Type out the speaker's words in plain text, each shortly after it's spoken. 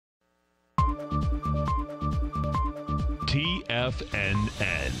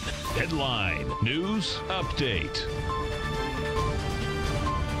TFNN. Headline News Update.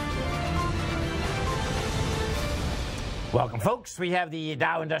 Welcome, folks. We have the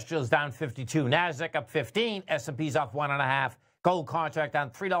Dow Industrials down 52, NASDAQ up 15, S&P's up 1.5, gold contract down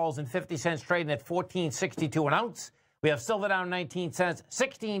 $3.50, trading at $14.62 an ounce. We have silver down 19 cents,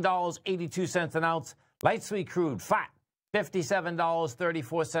 $16.82 an ounce. Light sweet crude flat,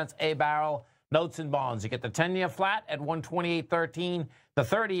 $57.34 a barrel. Notes and bonds, you get the 10-year flat at 128.13, the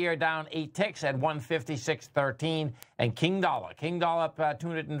 30-year down 8 ticks at 156.13, and King Dollar up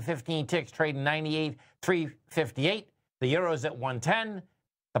 215 ticks, trading 98.358. The euro is at 110,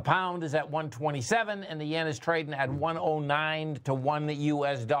 the pound is at 127, and the yen is trading at 109 to 1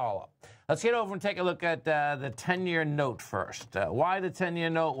 US dollar. Let's get over and take a look at the 10-year note first. Why the 10-year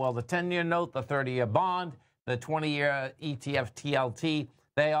note? Well, the 10-year note, the 30-year bond, the 20-year ETF TLT,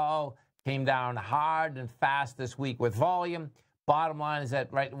 they all came down hard and fast this week with volume. Bottom line is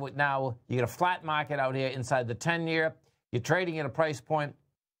that right now you get a flat market out here inside the 10-year. You're trading at a price point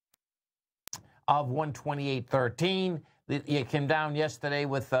of 128.13. It came down yesterday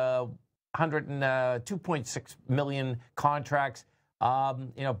with 2.6 million contracts.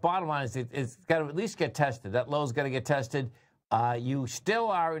 Bottom line is it's got to at least get tested. That low's got to get tested. You still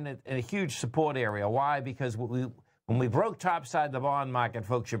are in a huge support area. Why? Because when we broke topside the bond market,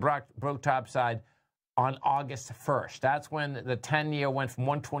 folks, you broke topside on August 1st. That's when the 10-year went from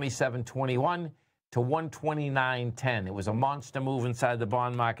 127.21 to 129.10. It was a monster move inside the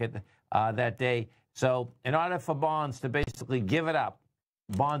bond market that day. So in order for bonds to basically give it up,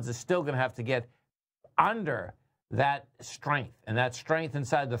 bonds are still going to have to get under that strength. And that strength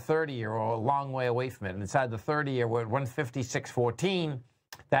inside the 30-year, or a long way away from it. And inside the 30-year, we're at 156.14.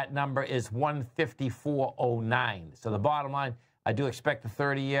 That number is 154.09. So the bottom line, I do expect the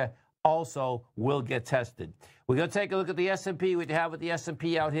 30-year also will get tested. We're going to take a look at the S&P. What you have with the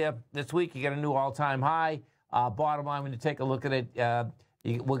S&P out here this week, you get a new all-time high. Bottom line, when you take a look at it,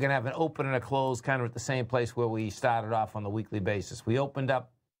 we're going to have an open and a close kind of at the same place where we started off on the weekly basis. We opened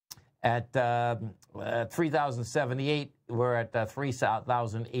up at 3,078. We're at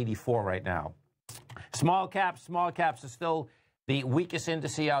 3,084 right now. Small caps are still the weakest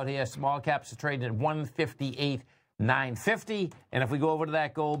indice out here. Small caps are trading at 158.950. And if we go over to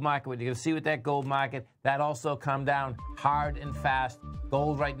that gold market, what you're going to see with that gold market, that also come down hard and fast.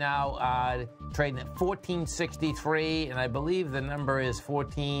 Gold right now trading at 14.63, and I believe the number is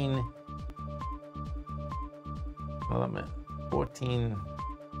 14. Well, 14.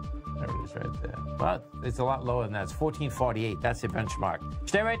 There it is right there. But it's a lot lower than that. It's 14.48. That's your benchmark.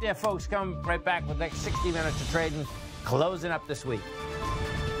 Stay right there, folks. Come right back with the next 60 minutes of trading, closing up this week.